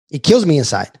It kills me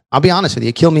inside. I'll be honest with you.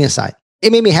 It killed me inside.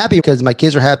 It made me happy because my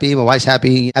kids are happy. My wife's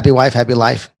happy. Happy wife, happy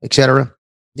life, etc.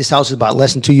 This house is about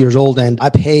less than 2 years old, and I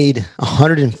paid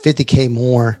 $150K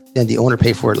more than the owner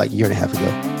paid for it like a year and a half ago.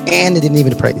 And it didn't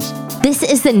even appraise. This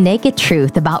is the naked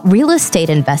truth about real estate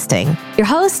investing. Your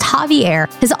host, Javier,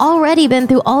 has already been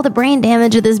through all the brain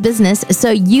damage of this business,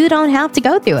 so you don't have to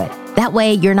go through it. That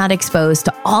way, you're not exposed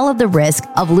to all of the risk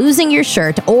of losing your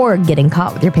shirt or getting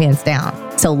caught with your pants down.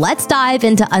 So let's dive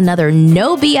into another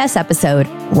no BS episode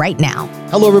right now.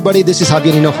 Hello, everybody. This is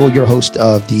Javier Hinojo, your host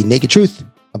of The Naked Truth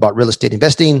about real estate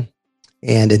investing.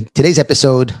 And in today's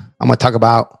episode, I'm going to talk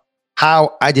about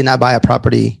how I did not buy a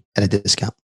property at a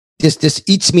discount. This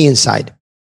eats me inside,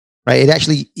 right? It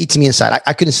actually eats me inside.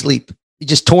 I couldn't sleep. It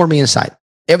just tore me inside.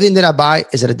 Everything that I buy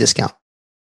is at a discount.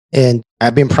 And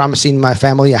I've been promising my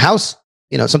family a house,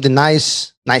 something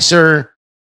nicer,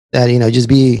 that, just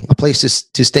be a place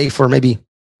to stay for maybe,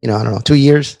 2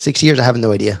 years, 6 years. I have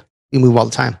no idea. We move all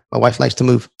the time. My wife likes to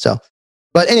move.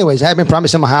 But anyways, I've been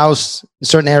promising a house, a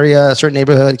certain area, a certain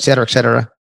neighborhood, et cetera, et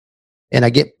cetera. And I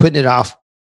get putting it off.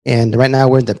 And right now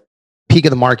we're in the peak of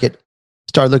the market.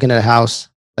 Started looking at a house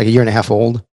like a year and a half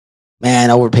old. Man,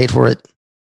 I overpaid for it.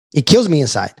 It kills me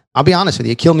inside. I'll be honest with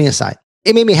you. It killed me inside.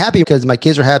 It made me happy because my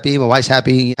kids are happy. My wife's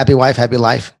happy. Happy wife, happy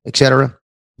life, etc.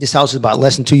 This house is about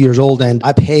less than 2 years old, and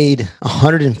I paid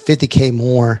 $150K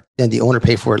more than the owner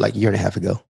paid for it like a year and a half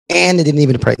ago. And it didn't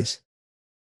even appraise.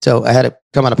 So I had to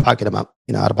come out of pocket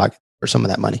for some of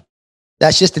that money.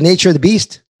 That's just the nature of the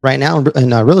beast right now in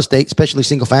real estate, especially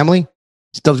single family.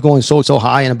 Stuff's going so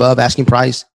high and above asking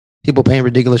price. People paying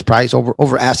ridiculous price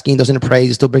over asking, doesn't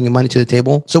appraise, still bringing money to the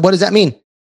table. So what does that mean?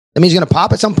 That means it's going to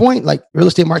pop at some point? Like real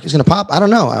estate market is going to pop? I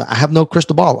don't know. I have no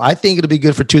crystal ball. I think it'll be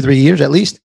good for 2-3 years at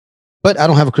least, but I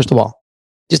don't have a crystal ball.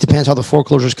 Just depends how the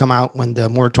foreclosures come out when the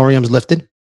moratorium's lifted.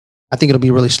 I think it'll be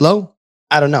really slow.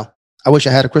 I don't know. I wish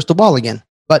I had a crystal ball again,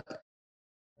 but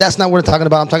that's not what I'm talking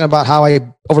about. I'm talking about how I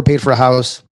overpaid for a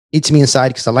house. Eats me inside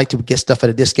because I like to get stuff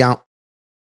at a discount.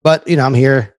 But, I'm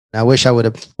here. I wish I would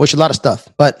have wished a lot of stuff,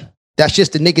 but that's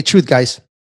just the naked truth, guys.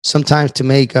 Sometimes to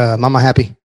make mama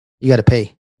happy, you got to pay.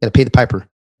 You got to pay the piper.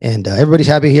 And everybody's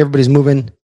happy here. Everybody's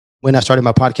moving. When I started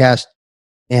my podcast,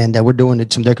 and we're doing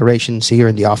some decorations here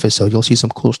in the office, so you'll see some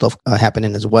cool stuff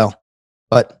happening as well.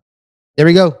 But there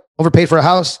we go. Overpaid for a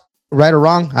house, right or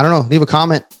wrong? I don't know. Leave a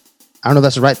comment. I don't know if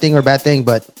that's the right thing or a bad thing,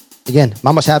 but again,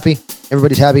 mama's happy.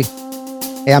 Everybody's happy.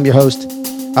 Hey, I'm your host,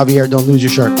 Javier. Don't lose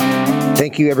your shirt.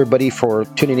 Thank you, everybody, for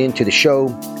tuning in to the show.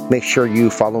 Make sure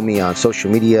you follow me on social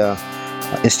media,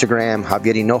 Instagram,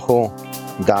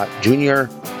 javierhinojo.jr.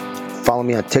 Follow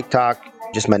me on TikTok,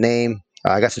 just my name.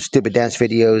 I got some stupid dance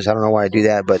videos. I don't know why I do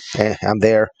that, but I'm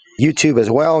there. YouTube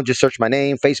as well. Just search my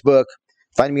name. Facebook.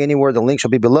 Find me anywhere. The links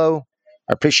will be below.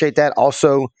 I appreciate that.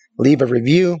 Also, leave a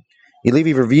review. You leave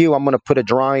a review, I'm going to put a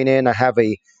drawing in. I have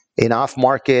an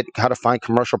off-market, how to find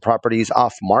commercial properties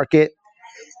off-market.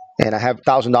 And I have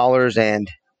 $1,000, and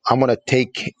I'm going to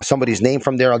take somebody's name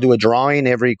from there. I'll do a drawing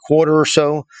every quarter or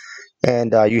so,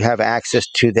 and you have access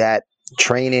to that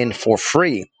training for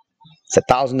free. It's a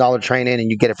 $1,000 training,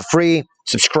 and you get it for free.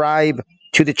 Subscribe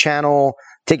to the channel,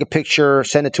 take a picture,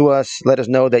 send it to us. Let us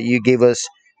know that you gave us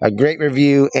a great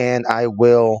review, and I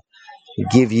will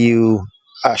give you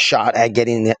a shot at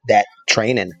getting that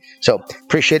training. So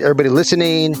appreciate everybody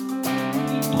listening.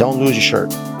 Don't lose your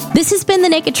shirt. This has been The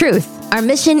Naked Truth. Our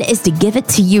mission is to give it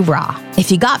to you raw.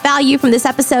 If you got value from this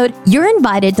episode, you're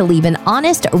invited to leave an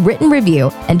honest written review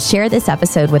and share this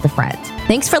episode with a friend.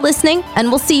 Thanks for listening, and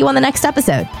we'll see you on the next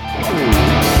episode.